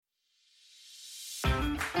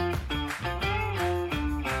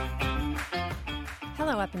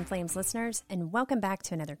Up in Flames listeners, and welcome back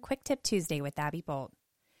to another Quick Tip Tuesday with Abby Bolt.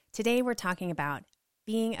 Today we're talking about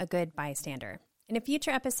being a good bystander. In a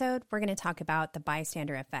future episode, we're going to talk about the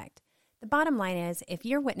bystander effect. The bottom line is, if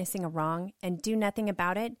you're witnessing a wrong and do nothing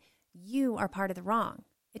about it, you are part of the wrong.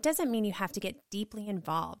 It doesn't mean you have to get deeply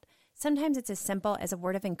involved. Sometimes it's as simple as a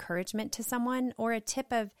word of encouragement to someone or a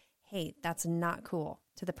tip of, hey, that's not cool,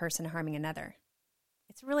 to the person harming another.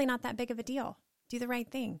 It's really not that big of a deal. Do the right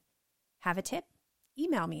thing. Have a tip?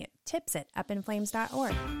 Email me at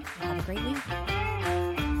tips@upinflames.org. Have a great week.